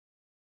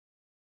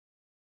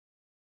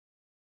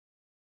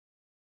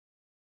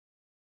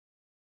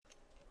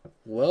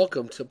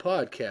Welcome to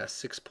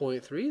podcast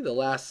 6.3, the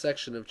last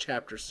section of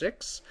chapter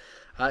 6.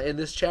 In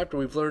this chapter,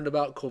 we've learned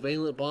about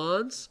covalent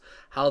bonds,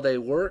 how they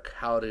work,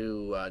 how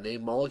to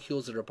name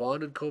molecules that are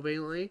bonded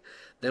covalently.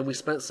 Then we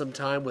spent some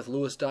time with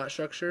Lewis dot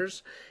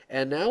structures.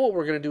 And now what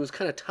we're going to do is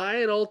kind of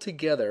tie it all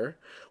together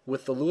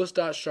with the Lewis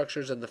dot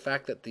structures and the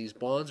fact that these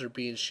bonds are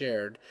being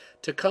shared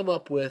to come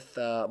up with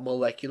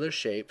molecular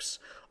shapes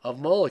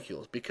of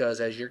molecules. Because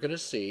as you're going to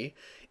see,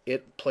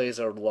 it plays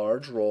a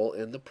large role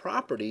in the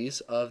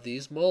properties of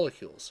these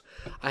molecules.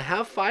 I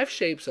have 5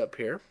 shapes up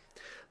here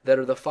that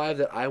are the 5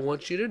 that I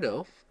want you to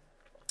know,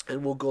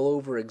 and we'll go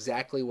over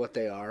exactly what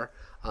they are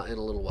in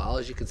a little while.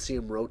 As you can see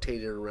them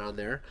rotating around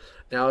there.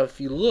 Now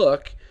if you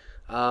look,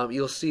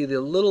 you'll see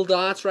the little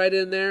dots right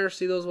in there.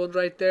 See those ones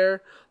right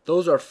there?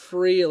 Those are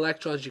free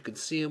electrons. You can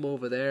see them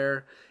over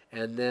there.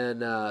 And then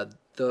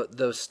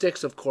the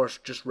sticks, of course,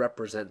 just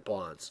represent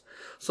bonds.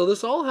 So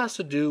this all has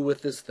to do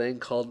with this thing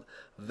called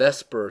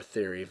VSEPR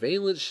theory,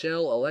 valence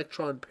shell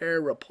electron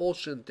pair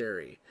repulsion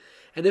theory.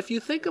 And if you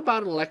think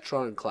about an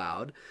electron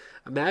cloud,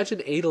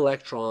 imagine 8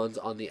 electrons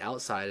on the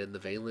outside in the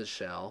valence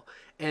shell,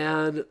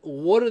 and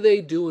what are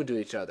they doing to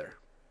each other?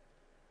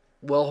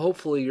 Well,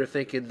 hopefully you're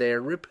thinking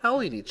they're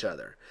repelling each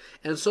other.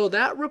 And so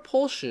that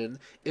repulsion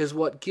is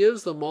what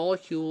gives the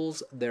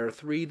molecules their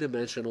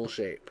three-dimensional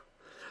shape.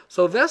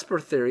 So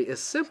VSEPR theory is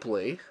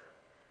simply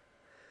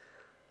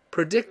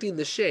predicting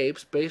the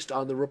shapes based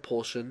on the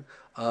repulsion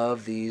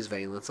of these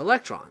valence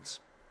electrons.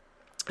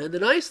 And the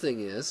nice thing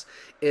is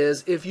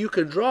if you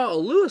can draw a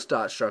Lewis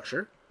dot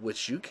structure,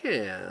 which you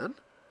can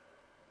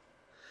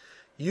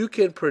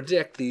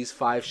predict these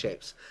 5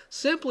 shapes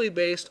simply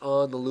based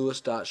on the Lewis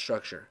dot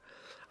structure.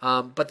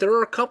 But there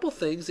are a couple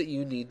things that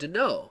you need to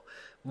know.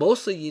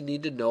 Mostly you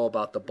need to know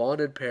about the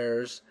bonded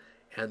pairs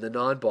and the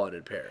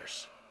non-bonded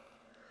pairs,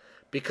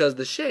 because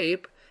the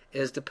shape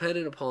is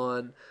dependent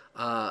upon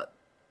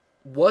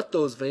what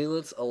those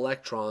valence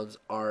electrons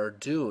are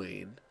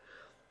doing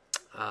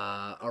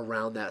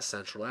around that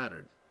central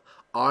atom.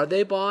 Are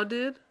they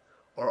bonded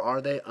or are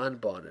they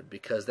unbonded?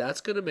 Because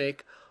that's going to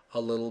make a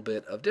little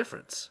bit of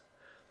difference.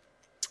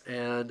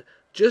 And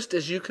just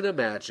as you can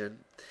imagine,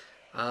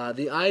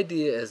 the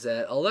idea is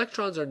that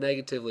electrons are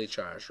negatively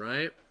charged,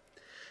 right?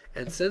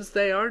 And since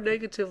they are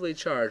negatively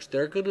charged,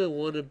 they're going to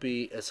want to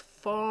be as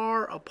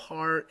far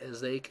apart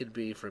as they can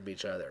be from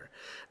each other.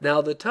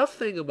 Now, the tough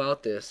thing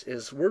about this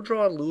is we're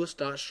drawing Lewis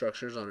dot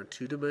structures on a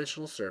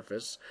 2-dimensional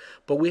surface,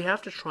 but we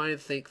have to try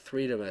and think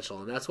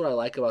 3-dimensional. And that's what I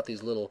like about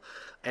these little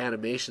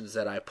animations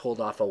that I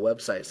pulled off a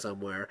website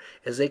somewhere,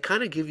 is they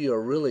kind of give you a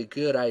really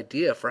good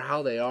idea for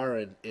how they are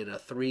in a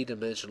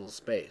 3-dimensional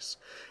space.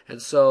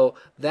 And so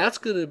that's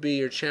going to be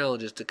your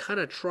challenge, is to kind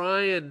of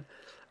try and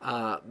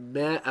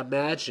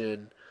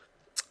imagine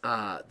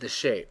the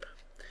shape.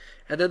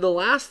 And then the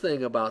last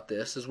thing about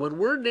this is when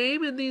we're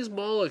naming these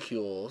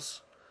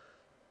molecules,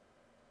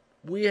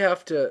 we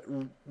have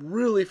to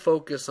really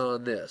focus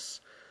on this.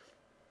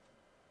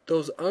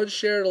 Those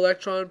unshared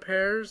electron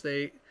pairs,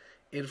 they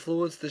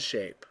influence the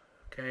shape,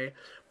 okay?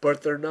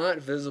 But they're not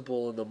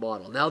visible in the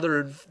model. Now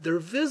they're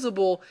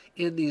visible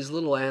in these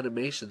little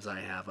animations I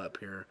have up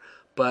here.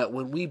 But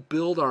when we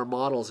build our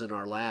models in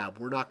our lab,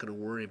 we're not going to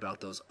worry about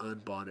those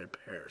unbonded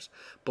pairs.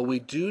 But we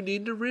do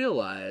need to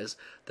realize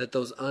that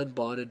those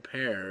unbonded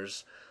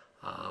pairs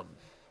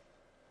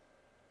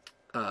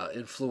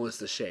influence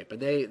the shape.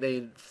 And they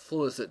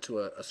influence it to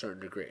a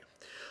certain degree.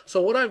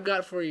 So what I've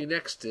got for you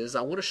next is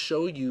I want to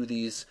show you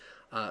these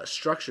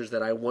structures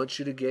that I want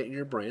you to get in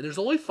your brain. There's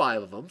only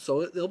 5 of them,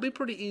 so it'll be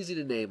pretty easy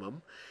to name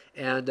them.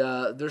 And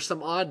there's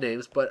some odd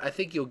names, but I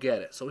think you'll get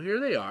it. So here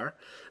they are.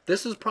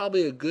 This is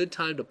probably a good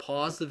time to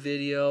pause the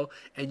video,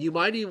 and you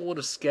might even want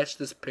to sketch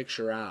this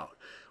picture out.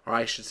 Or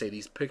I should say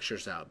these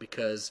pictures out,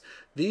 because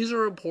these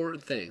are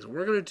important things.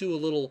 We're going to do a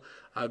little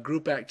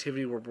group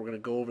activity where we're going to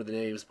go over the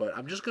names, but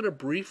I'm just going to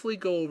briefly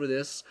go over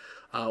this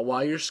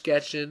while you're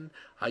sketching.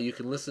 You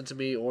can listen to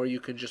me, or you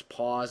can just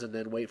pause and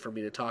then wait for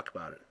me to talk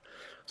about it.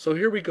 So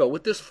here we go.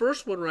 With this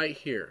first one right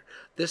here,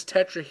 this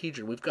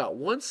tetrahedron, we've got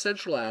one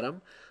central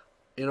atom.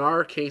 In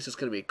our case, it's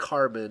going to be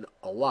carbon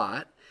a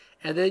lot.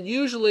 And then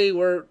usually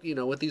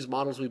with these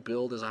models we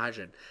build as a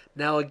hydrogen.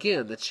 Now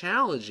again, the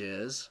challenge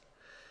is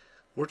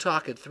we're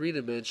talking 3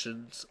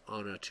 dimensions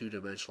on a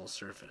 2-dimensional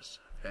surface.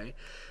 Okay,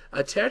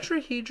 a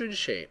tetrahedron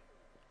shape,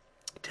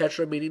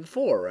 tetra meaning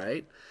 4,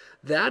 right?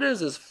 That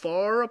is as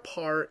far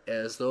apart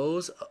as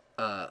those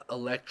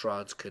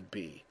electrons could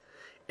be.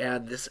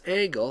 And this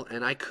angle,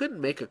 and I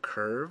couldn't make a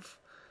curve,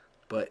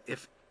 but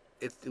it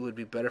would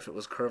be better if it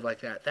was curved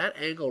like that. That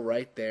angle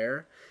right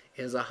there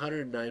is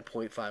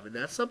 109.5, and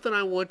that's something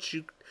I want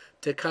you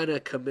to kind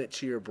of commit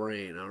to your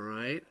brain, all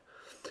right?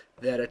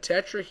 That a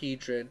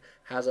tetrahedron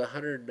has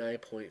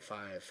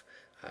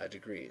 109.5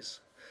 degrees.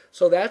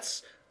 So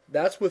that's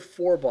with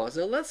 4 bonds.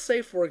 Now let's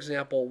say, for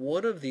example,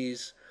 one of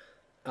these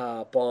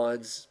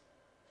bonds,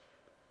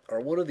 or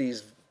one of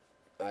these,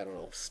 I don't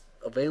know,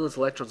 valence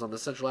electrons on the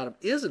central atom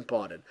isn't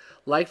bonded.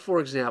 Like, for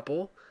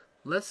example,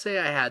 let's say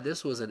I had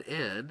this was an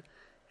N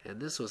and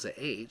this was a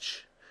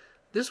H.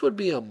 This would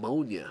be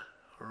ammonia,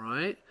 all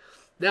right?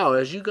 Now,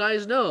 as you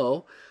guys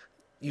know,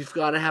 you've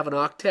got to have an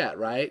octet,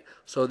 right?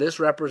 So this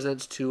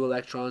represents 2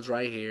 electrons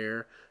right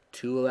here,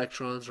 2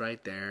 electrons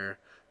right there,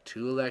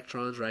 2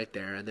 electrons right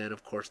there, and then,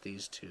 of course,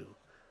 these 2,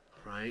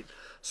 right?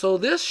 So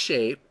this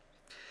shape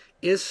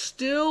is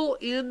still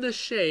in the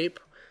shape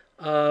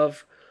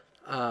of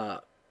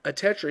a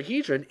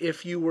tetrahedron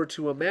if you were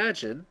to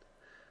imagine,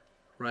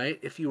 right?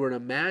 If you were to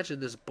imagine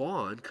this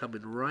bond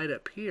coming right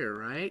up here,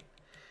 right?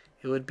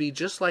 It would be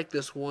just like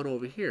this one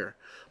over here.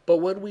 But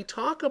when we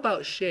talk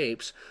about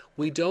shapes,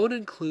 we don't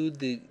include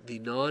the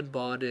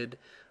non-bonded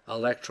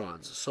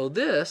electrons. So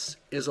this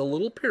is a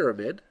little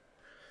pyramid,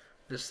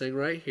 this thing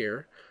right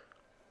here.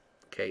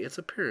 Okay, it's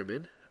a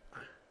pyramid.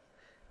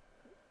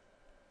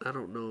 I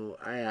don't know.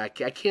 I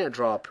can't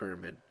draw a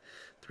pyramid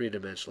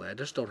three-dimensionally. I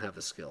just don't have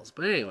the skills.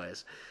 But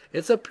anyways,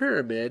 it's a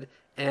pyramid,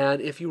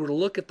 and if you were to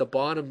look at the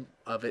bottom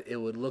of it, it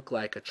would look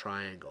like a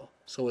triangle.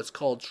 So it's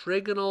called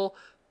trigonal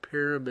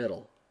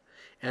pyramidal.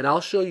 And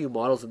I'll show you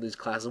models in these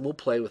classes, and we'll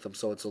play with them,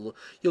 so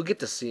you'll get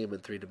to see them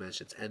in 3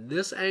 dimensions. And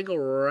this angle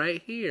right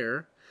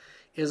here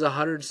is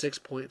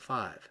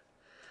 106.5.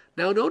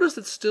 Now notice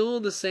it's still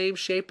in the same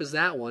shape as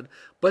that one,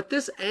 but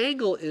this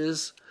angle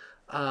is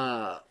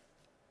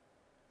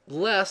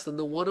less than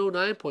the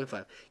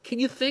 109.5. Can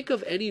you think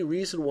of any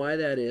reason why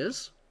that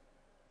is?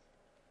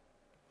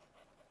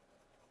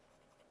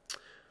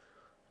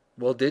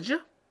 Well, did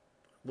you?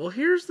 Well,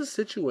 here's the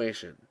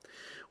situation.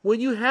 When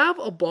you have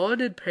a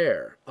bonded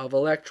pair of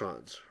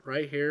electrons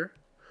right here,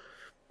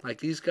 like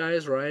these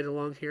guys right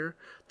along here,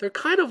 they're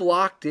kind of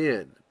locked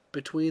in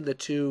between the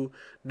 2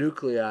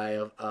 nuclei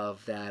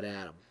of that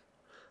atom.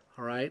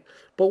 All right?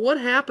 But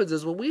what happens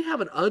is when we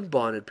have an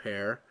unbonded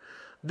pair,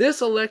 this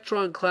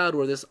electron cloud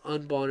or this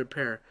unbonded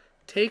pair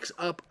takes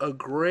up a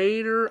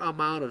greater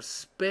amount of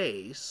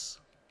space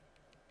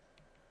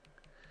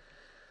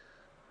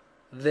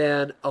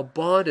than a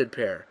bonded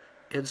pair.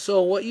 And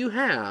so what you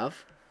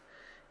have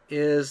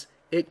is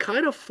it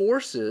kind of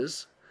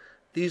forces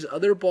these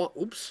other bonds.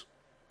 Oops,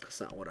 that's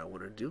not what I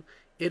want to do.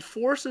 It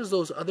forces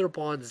those other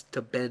bonds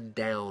to bend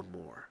down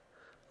more.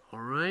 All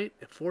right,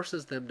 it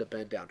forces them to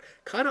bend down.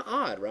 Kind of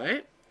odd,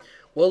 right?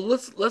 Well,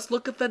 let's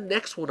look at the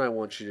next one I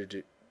want you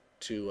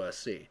to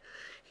see.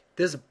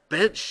 This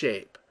bent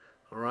shape.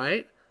 All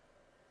right.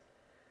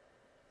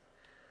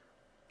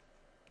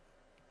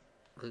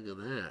 Look at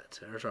that.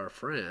 There's our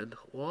friend,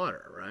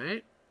 water,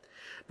 right?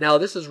 Now,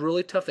 this is a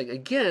really tough thing.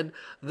 Again,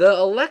 the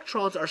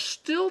electrons are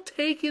still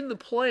taking the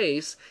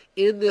place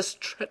in this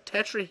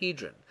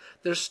tetrahedron.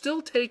 They're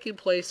still taking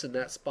place in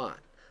that spot.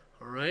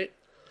 All right?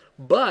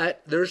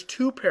 But there's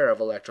 2 pair of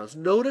electrons.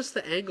 Notice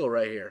the angle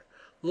right here.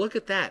 Look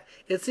at that.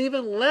 It's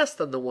even less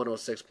than the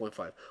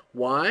 106.5.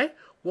 Why?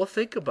 Well,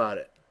 think about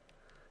it.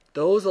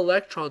 Those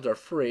electrons are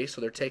free, so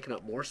they're taking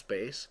up more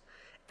space.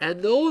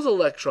 And those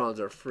electrons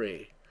are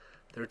free.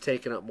 They're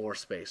taking up more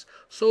space.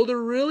 So they're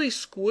really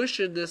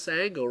squishing this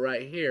angle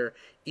right here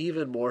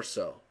even more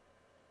so.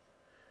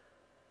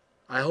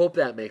 I hope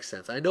that makes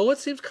sense. I know it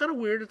seems kind of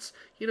weird. It's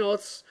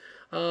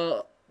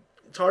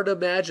hard to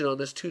imagine on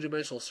this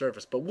 2-dimensional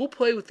surface, but we'll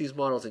play with these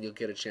models and you'll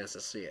get a chance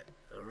to see it.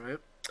 All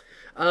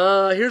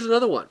right. Here's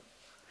another one.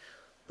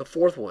 The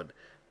 4th one,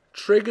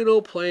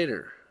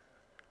 trigonoplanar,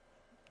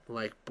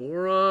 like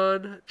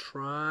boron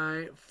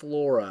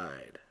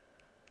trifluoride.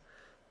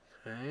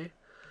 Okay.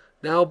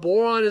 Now,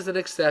 boron is an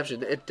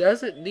exception. It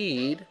doesn't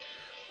need...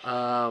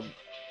 all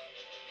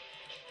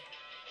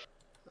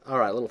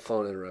right, little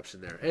phone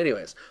interruption there.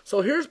 Anyways, so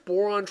here's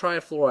boron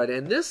trifluoride,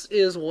 and this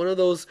is one of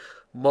those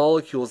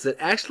molecules that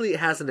actually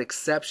has an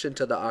exception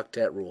to the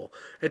octet rule.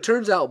 It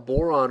turns out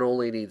boron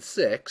only needs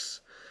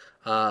 6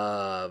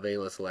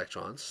 valence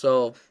electrons.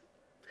 So,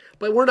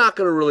 but we're not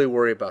going to really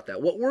worry about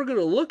that. What we're going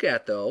to look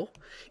at, though,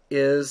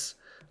 is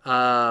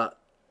the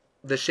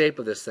shape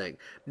of this thing.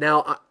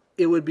 Now,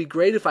 it would be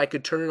great if I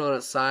could turn it on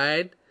its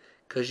side,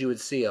 because you would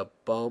see a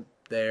bump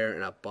there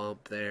and a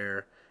bump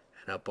there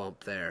and a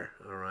bump there,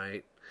 all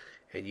right?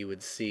 And you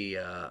would see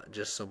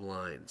just some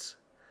lines,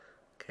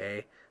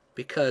 okay?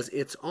 Because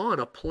it's on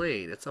a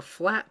plane. It's a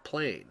flat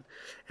plane.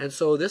 And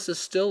so this is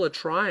still a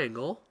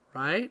triangle,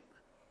 right?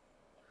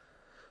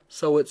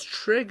 So it's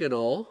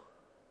trigonal,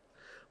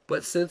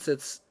 but since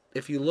it's,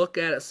 if you look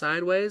at it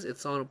sideways,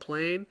 it's on a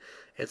plane,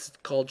 it's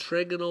called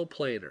trigonal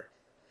planar.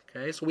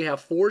 Okay, so we have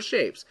 4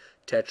 shapes: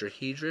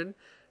 tetrahedron,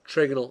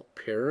 trigonal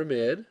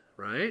pyramid,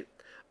 right?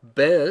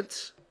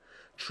 Bent,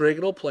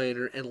 trigonal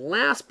planar, and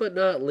last but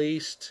not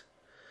least,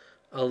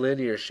 a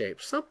linear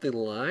shape. Something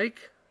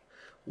like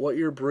what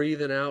you're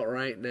breathing out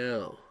right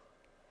now.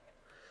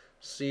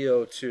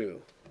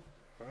 CO2.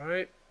 All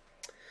right?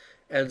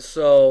 And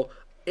so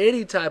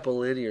any type of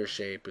linear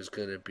shape is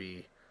going to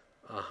be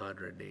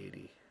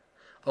 180.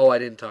 Oh, I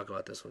didn't talk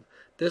about this one.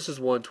 This is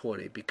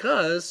 120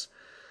 because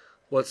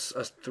what's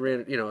a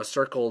 300, a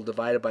circle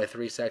divided by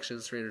 3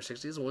 sections,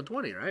 360 is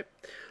 120, right?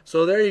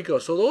 So there you go.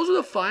 So those are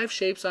the 5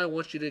 shapes I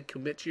want you to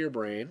commit to your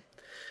brain.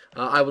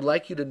 I would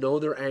like you to know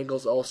their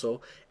angles also.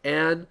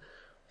 And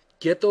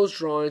Get those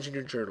drawings in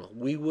your journal.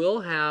 We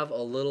will have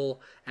a little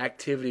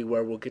activity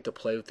where we'll get to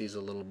play with these a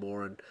little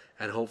more,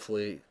 and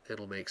hopefully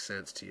it'll make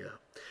sense to you.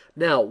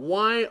 Now,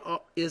 why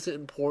is it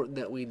important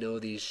that we know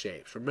these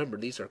shapes? Remember,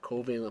 these are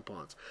covalent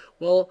bonds.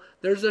 Well,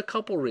 there's a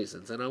couple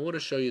reasons, and I want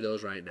to show you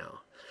those right now.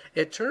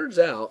 It turns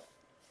out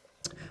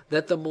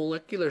that the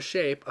molecular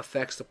shape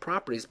affects the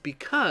properties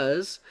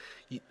because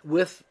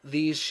with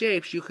these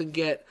shapes you can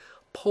get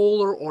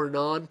polar or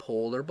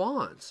nonpolar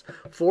bonds.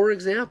 For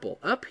example,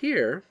 up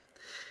here,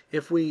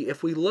 if we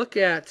look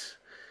at,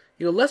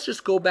 let's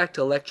just go back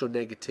to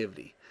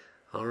electronegativity.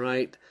 All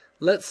right,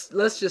 let's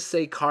just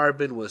say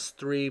carbon was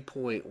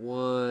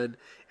 3.1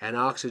 and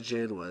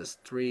oxygen was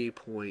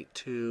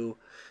 3.2,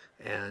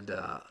 and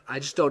I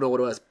just don't know what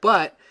it was,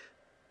 but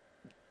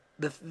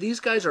these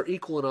guys are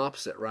equal and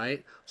opposite,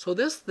 right? So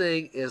this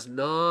thing is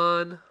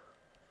non-polar,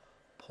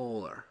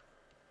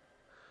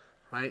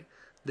 right?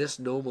 This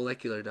no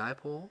molecular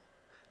dipole,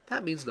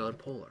 that means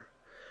nonpolar.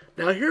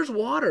 Now here's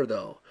water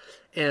though,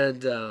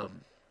 and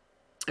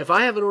if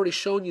I haven't already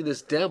shown you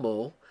this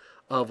demo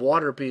of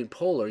water being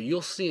polar,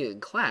 you'll see it in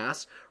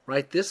class,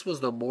 right? This was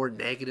the more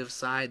negative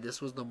side,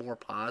 this was the more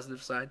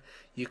positive side.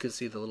 You can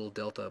see the little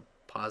delta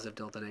positive,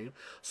 delta negative.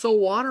 So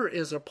water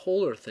is a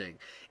polar thing,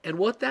 and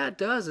what that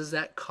does is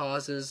that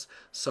causes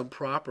some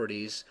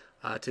properties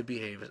to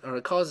behave, or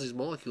it causes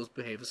molecules to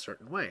behave a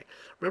certain way.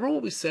 Remember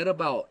what we said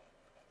about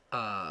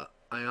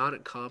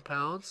ionic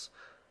compounds,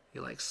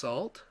 like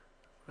salt,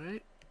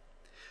 right?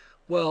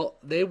 Well,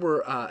 they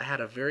were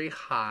had a very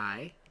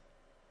high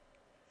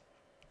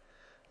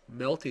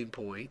melting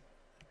point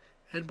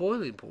and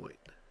boiling point.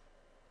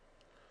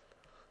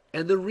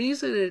 And the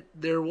reason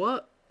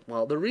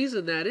the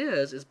reason that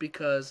is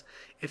because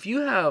if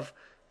you have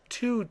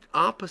two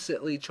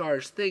oppositely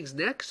charged things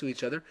next to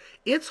each other,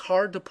 it's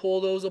hard to pull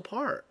those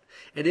apart.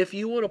 And if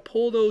you want to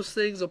pull those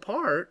things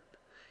apart,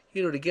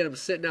 to get them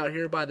sitting out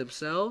here by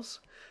themselves,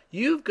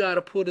 you've got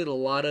to put in a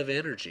lot of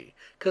energy,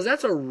 because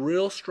that's a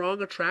real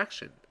strong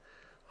attraction,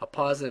 a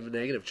positive and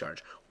negative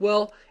charge.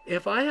 Well,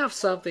 if I have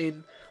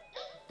something,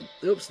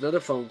 oops, another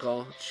phone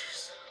call.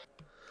 Jeez.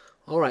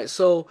 All right,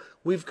 so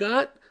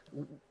I'm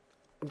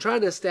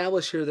trying to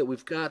establish here that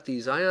we've got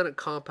these ionic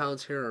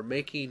compounds here are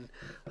making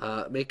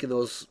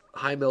those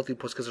high melting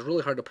points because it's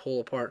really hard to pull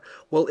apart.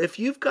 Well, if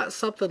you've got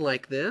something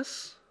like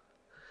this,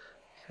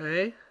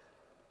 okay,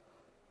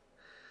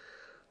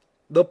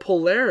 the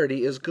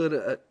polarity is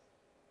gonna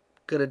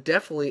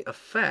definitely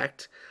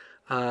affect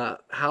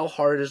how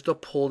hard it is to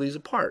pull these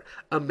apart.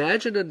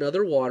 Imagine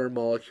another water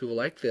molecule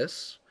like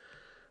this.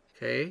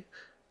 Okay,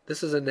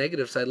 this is a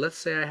negative side. Let's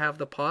say I have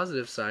the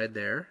positive side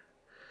there.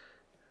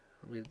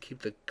 Let me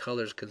keep the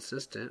colors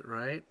consistent,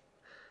 right?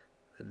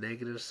 The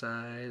negative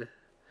side,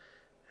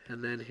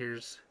 and then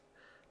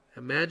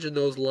imagine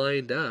those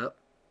lined up,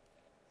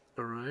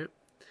 all right?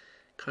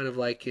 Kind of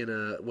like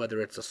whether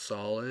it's a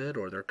solid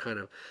or they're kind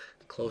of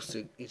close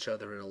to each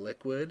other in a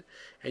liquid.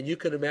 And you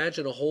can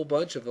imagine a whole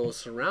bunch of those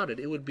surrounded.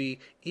 It would be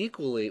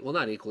well,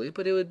 not equally,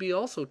 but it would be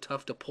also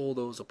tough to pull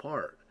those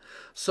apart.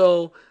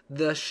 So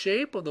the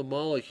shape of the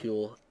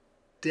molecule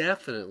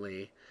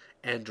definitely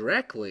and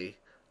directly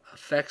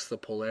affects the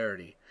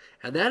polarity.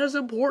 And that is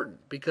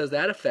important because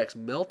that affects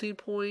melting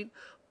point,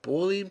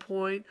 boiling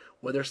point,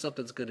 whether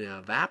something's going to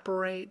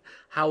evaporate,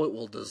 how it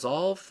will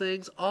dissolve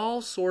things,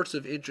 all sorts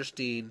of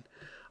interesting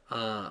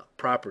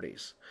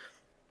properties.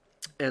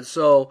 And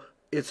so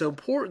it's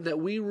important that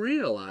we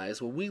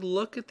realize when we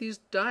look at these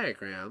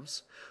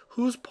diagrams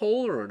who's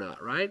polar or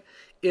not, right?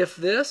 If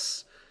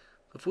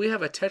we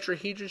have a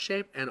tetrahedron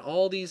shape and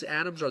all these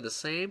atoms are the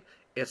same,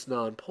 it's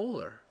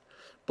nonpolar.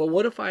 But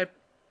what if I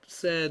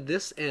said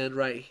this end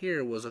right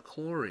here was a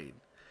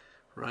chlorine,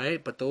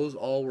 right? But those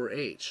all were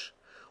H.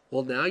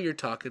 Well, now you're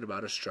talking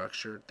about a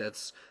structure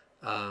that's,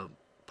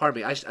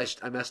 pardon me, I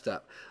messed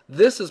up.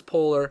 This is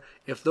polar.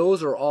 If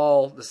those are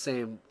all the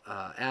same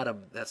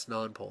atom, that's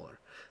nonpolar.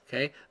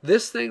 Okay,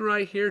 this thing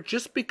right here,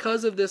 just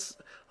because of this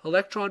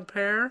electron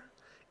pair,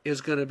 is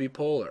going to be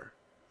polar,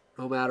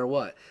 no matter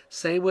what.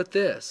 Same with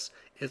this.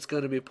 It's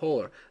going to be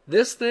polar.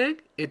 This thing,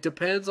 it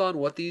depends on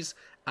what these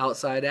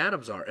outside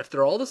atoms are. If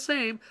they're all the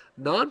same,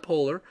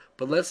 nonpolar,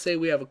 but let's say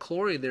we have a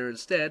chlorine there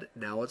instead,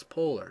 now it's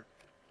polar.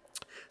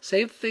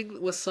 Same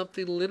thing with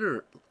something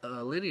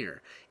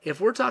linear. If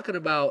we're talking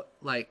about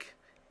like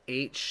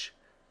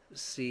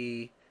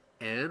HCN,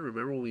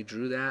 remember when we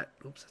drew that?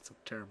 Oops, that's a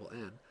terrible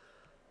N.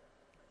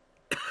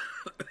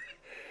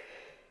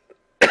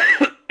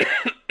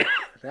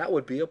 That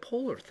would be a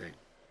polar thing.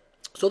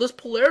 So this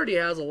polarity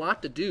has a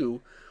lot to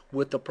do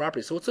with the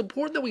properties. So it's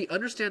important that we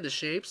understand the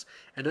shapes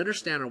and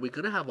understand, are we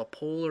going to have a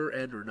polar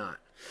end or not?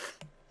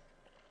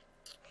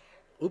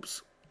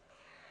 Oops.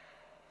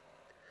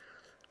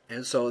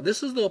 And so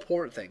this is the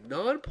important thing.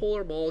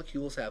 Nonpolar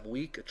molecules have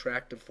weak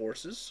attractive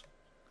forces,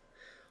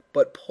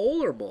 but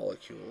polar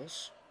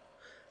molecules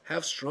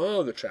have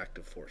strong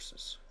attractive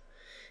forces.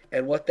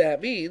 And what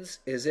that means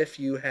is if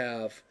you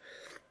have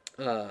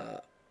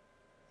a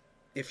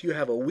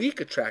weak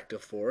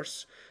attractive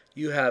force,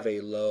 you have a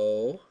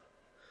low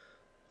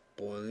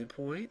boiling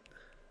point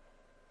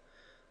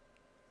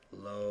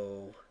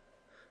low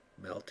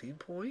melting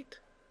point.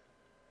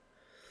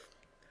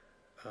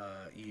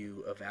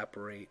 You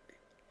evaporate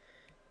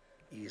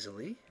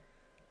easily.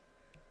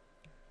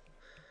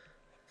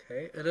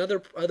 Okay, and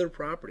other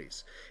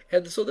properties.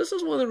 And so this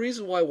is one of the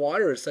reasons why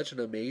water is such an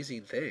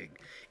amazing thing.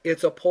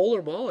 It's a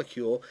polar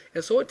molecule,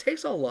 and so it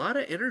takes a lot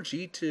of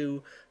energy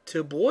to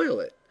boil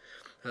it.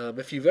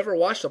 If you've ever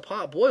watched a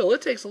pot boil,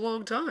 it takes a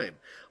long time.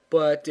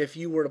 But if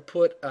you were to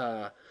put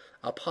a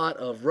pot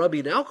of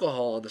rubbing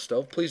alcohol on the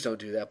stove, please don't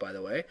do that, by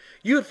the way,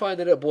 you would find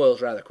that it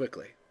boils rather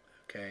quickly.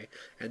 Okay,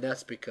 and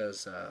that's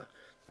because,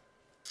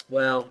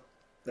 well,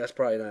 that's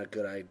probably not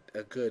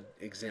a good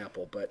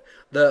example, but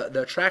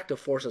the attractive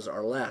forces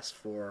are less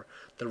for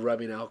the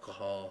rubbing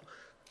alcohol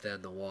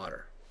than the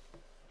water.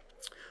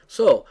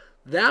 So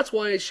that's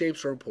why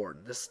shapes are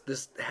important.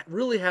 This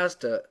really has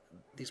to,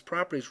 these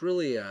properties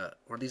really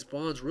or these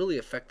bonds really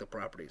affect the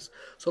properties.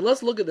 So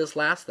let's look at this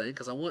last thing,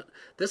 because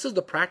this is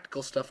the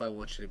practical stuff I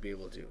want you to be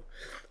able to do.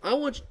 I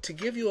want to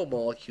give you a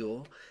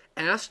molecule,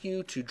 ask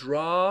you to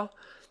draw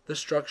the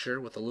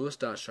structure with the Lewis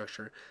dot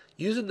structure,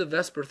 using the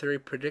VSEPR theory,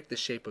 predict the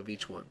shape of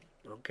each one.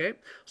 Okay,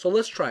 so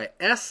let's try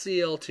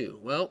SCl2.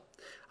 Well,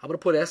 I'm going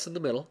to put S in the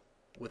middle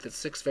with its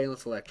 6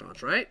 valence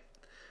electrons, right?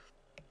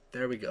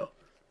 There we go.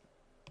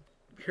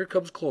 Here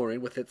comes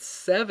chlorine with its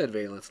 7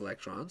 valence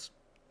electrons.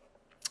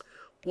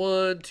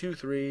 1, 2,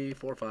 3,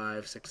 4,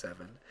 5, 6,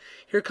 7.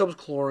 Here comes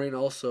chlorine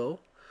also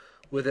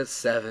with its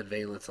 7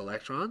 valence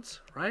electrons,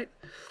 right?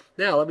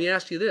 Now, let me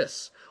ask you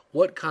this.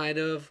 What kind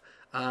of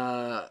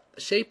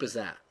shape is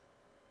that?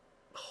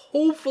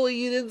 Hopefully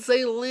you didn't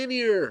say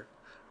linear,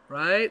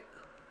 right?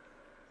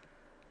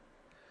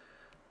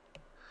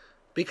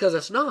 Because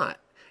it's not.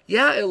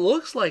 Yeah, it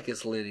looks like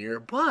it's linear,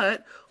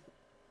 but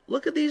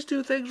look at these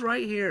two things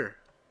right here.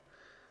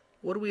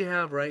 What do we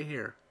have right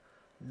here?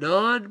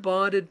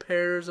 Non-bonded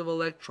pairs of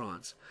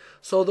electrons.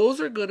 So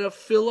those are going to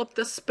fill up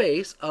the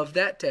space of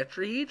that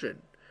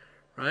tetrahedron,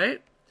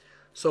 right?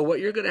 So what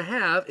you're going to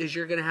have is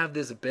you're going to have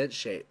this bent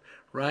shape,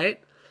 right?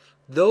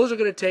 Those are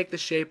going to take the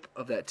shape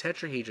of that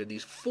tetrahedron.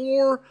 These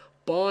four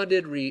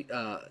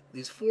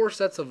these four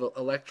sets of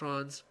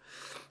electrons,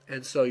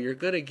 and so you're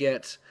going to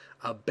get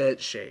a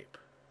bent shape,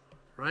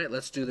 right?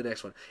 Let's do the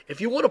next one.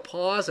 If you want to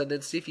pause and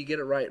then see if you get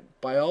it right,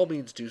 by all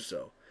means do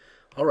so.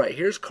 All right,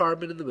 here's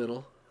carbon in the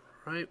middle,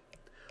 right?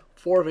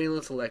 4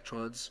 valence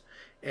electrons.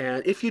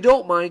 And if you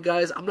don't mind,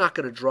 guys, I'm not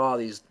going to draw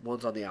these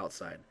ones on the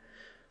outside.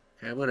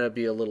 Okay, I'm going to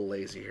be a little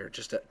lazy here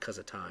just because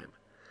of time.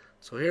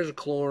 So here's a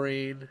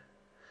chlorine,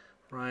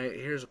 right?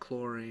 Here's a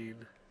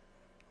chlorine.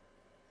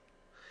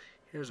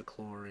 Here's a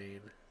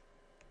chlorine.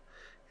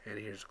 And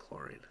here's a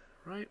chlorine,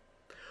 right?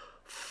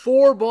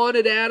 4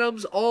 bonded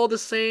atoms, all the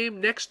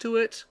same, next to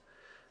it.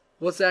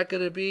 What's that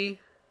going to be?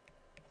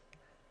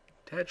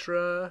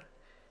 Tetrahedron.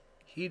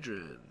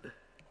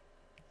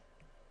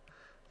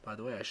 By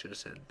the way, I should have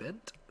said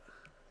bent.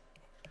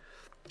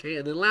 Okay,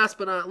 and then last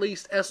but not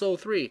least,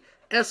 SO3.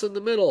 S in the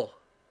middle.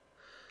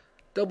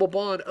 Double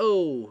bond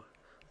O,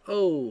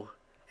 O,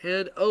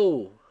 and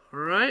O.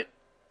 Alright?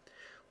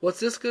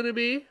 What's this going to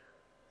be?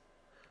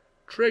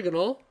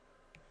 Trigonal.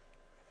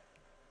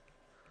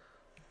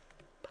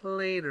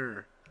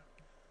 Planar.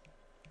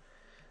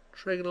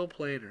 Trigonal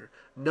planar.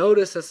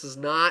 Notice this is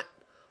not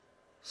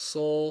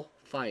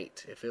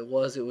sulfite. If it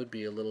was, it would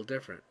be a little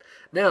different.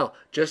 Now,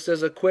 just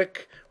as a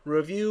quick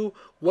review,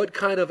 what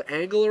kind of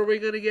angle are we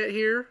going to get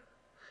here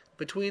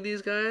between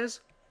these guys?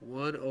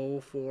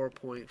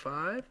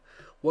 104.5.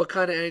 What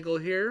kind of angle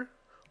here?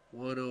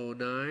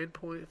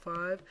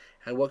 109.5.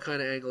 And what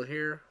kind of angle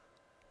here?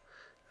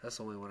 That's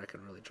the only one I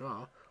can really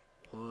draw.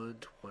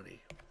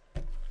 120.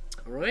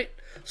 All right.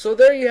 So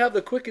there you have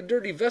the quick and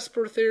dirty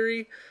VSEPR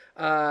theory.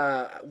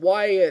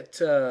 Why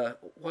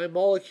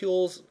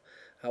molecules,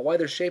 why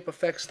their shape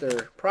affects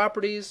their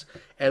properties,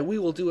 and we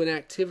will do an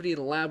activity in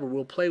the lab where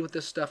we'll play with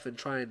this stuff and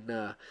try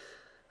and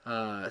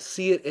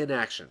see it in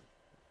action.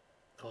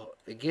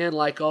 Again,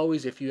 like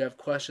always, if you have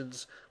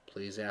questions,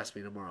 please ask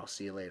me tomorrow.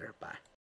 See you later. Bye.